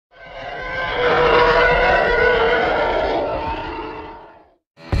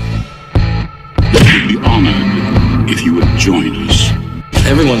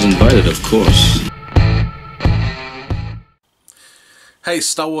Everyone's invited, of course. Hey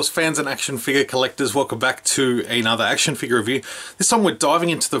Star Wars fans and action figure collectors, welcome back to another action figure review. This time we're diving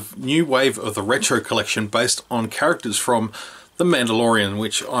into the new wave of the retro collection based on characters from The Mandalorian,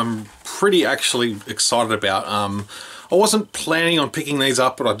 which I'm pretty actually excited about. I wasn't planning on picking these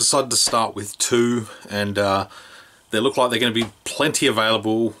up, but I decided to start with two, and they look like they're going to be plenty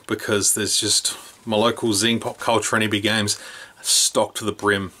available because there's just my local Zing Pop Culture and EB Games stocked to the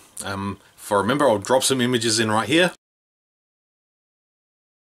brim. If I remember, I'll drop some images in right here.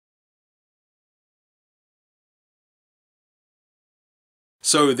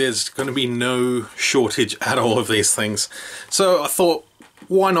 So there's going to be no shortage at all of these things. So I thought,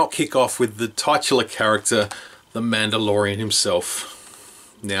 why not kick off with the titular character, the Mandalorian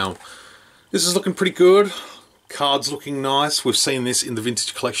himself. Now, this is looking pretty good. Cards looking nice. We've seen this in the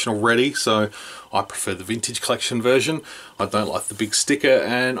vintage collection already, so I prefer the vintage collection version. I don't like the big sticker,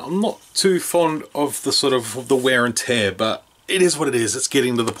 and I'm not too fond of the sort of the wear and tear, but it is what it is. It's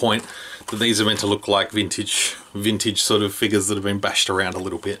getting to the point that these are meant to look like vintage sort of figures that have been bashed around a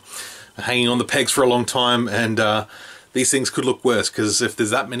little bit, hanging on the pegs for a long time, and these things could look worse, because if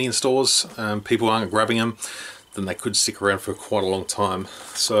there's that many in stores, people aren't grabbing them, then they could stick around for quite a long time.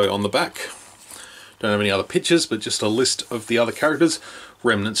 So on the back, don't have any other pictures, but just a list of the other characters.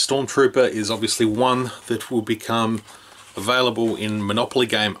 Remnant Stormtrooper is obviously one that will become available in Monopoly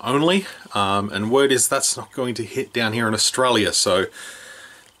game only, and word is that's not going to hit down here in Australia, so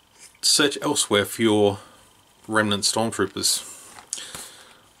search elsewhere for your Remnant Stormtroopers.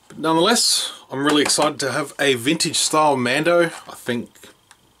 But nonetheless, I'm really excited to have a vintage style Mando. I think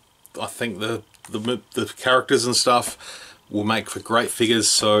the characters and stuff will make for great figures,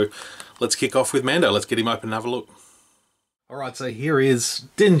 so let's kick off with Mando. Let's get him open and have a look. Alright, so here is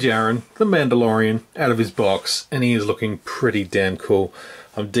Din Djarin, the Mandalorian, out of his box, and he is looking pretty damn cool.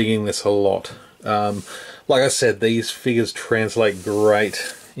 I'm digging this a lot. Like I said, these figures translate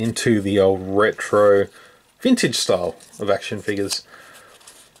great into the old retro vintage style of action figures.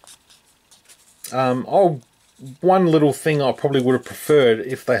 One little thing I probably would have preferred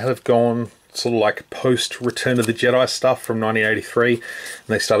if they had have gone sort of like post Return of the Jedi stuff from 1983, and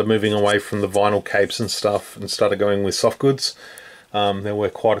they started moving away from the vinyl capes and stuff and started going with soft goods. There were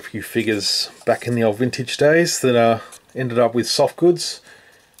quite a few figures back in the old vintage days that ended up with soft goods,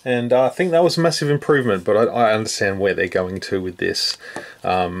 and I think that was a massive improvement, but I understand where they're going to with this.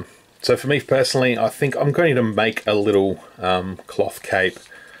 So for me personally, I think I'm going to make a little cloth cape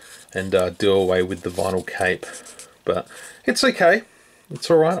and do away with the vinyl cape, but it's okay.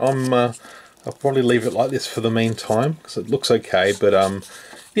 It's alright. I'll probably leave it like this for the meantime because it looks okay, but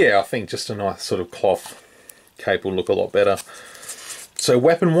yeah, I think just a nice sort of cloth cape will look a lot better. So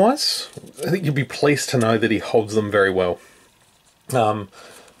weapon wise, I think you'll be pleased to know that he holds them very well. The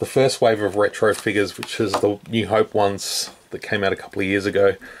first wave of retro figures, which is the New Hope ones that came out a couple of years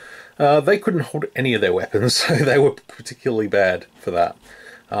ago, they couldn't hold any of their weapons, so they were particularly bad for that.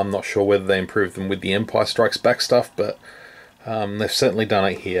 I'm not sure whether they improved them with the Empire Strikes Back stuff, but they've certainly done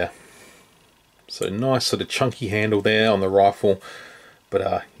it here. So nice sort of chunky handle there on the rifle,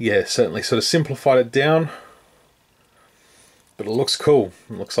 but yeah, certainly sort of simplified it down, but it looks cool.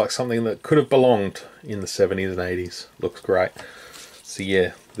 It looks like something that could have belonged in the 70s and 80s. Looks great. So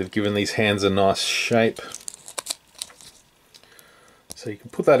yeah, they've given these hands a nice shape, so you can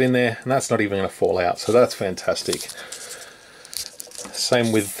put that in there and that's not even going to fall out, so that's fantastic.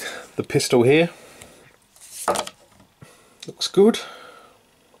 Same with the pistol here. Looks good.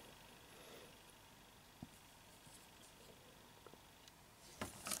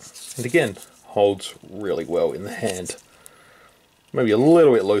 And again, holds really well in the hand. Maybe a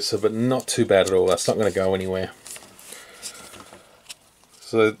little bit looser, but not too bad at all. That's not going to go anywhere.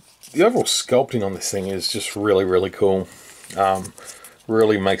 So the overall sculpting on this thing is just really, really cool.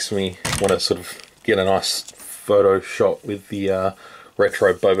 Really makes me want to sort of get a nice photo shot with the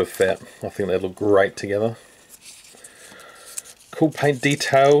retro Boba Fett. I think they look great together. Cool paint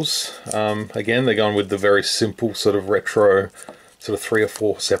details. Again, they're going with the very simple sort of retro, sort of 3 or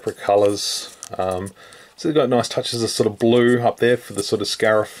 4 separate colours. So they've got nice touches of sort of blue up there for the sort of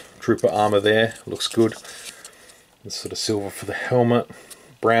Scarif Trooper armour there. Looks good. The sort of silver for the helmet.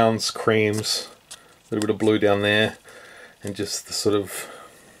 Browns, creams, a little bit of blue down there, and just the sort of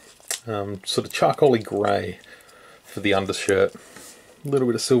charcoaly grey for the undershirt. A little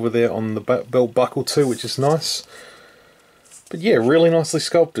bit of silver there on the belt buckle too, which is nice. But yeah, really nicely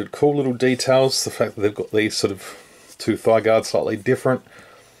sculpted. Cool little details. The fact that they've got these sort of 2 thigh guards slightly different.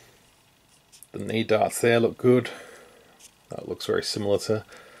 The knee darts there look good. That looks very similar to,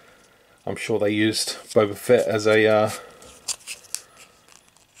 I'm sure they used Boba Fett as a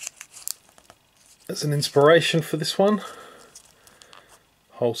as an inspiration for this one.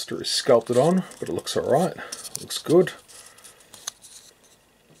 Holster is sculpted on, but it looks alright. Looks good.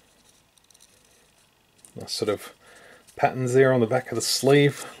 Nice sort of patterns there on the back of the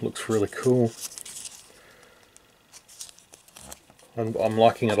sleeve. Looks really cool. I'm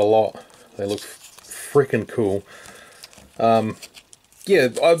liking it a lot. They look freaking cool. Yeah,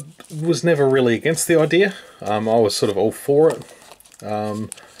 I was never really against the idea. I was sort of all for it.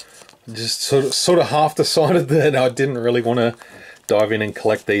 Just sort of half decided that I didn't really want to dive in and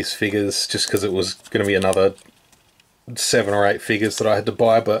collect these figures just because it was going to be another 7 or 8 figures that I had to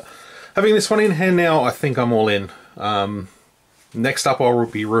buy. But having this one in hand now, I think I'm all in. Next up, I'll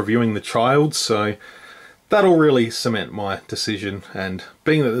be reviewing the child, so that'll really cement my decision. And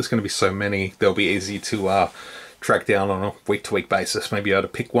being that there's going to be so many, they'll be easy to track down on a week-to-week basis. Maybe able to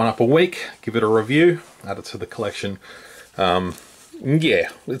pick one up a week, give it a review, add it to the collection. Yeah,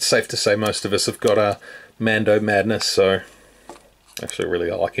 it's safe to say most of us have got a Mando madness, so actually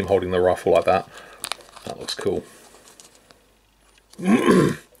really I like him holding the rifle like that. That looks cool.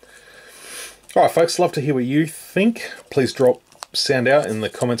 Alright folks, love to hear what you think. Please drop sound out in the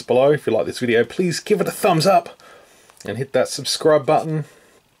comments below. If you like this video, please give it a thumbs up and hit that subscribe button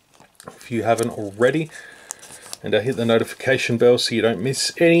if you haven't already. And hit the notification bell so you don't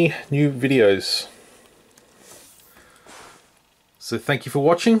miss any new videos. So thank you for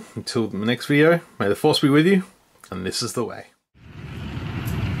watching. Until the next video, may the Force be with you, and this is the way.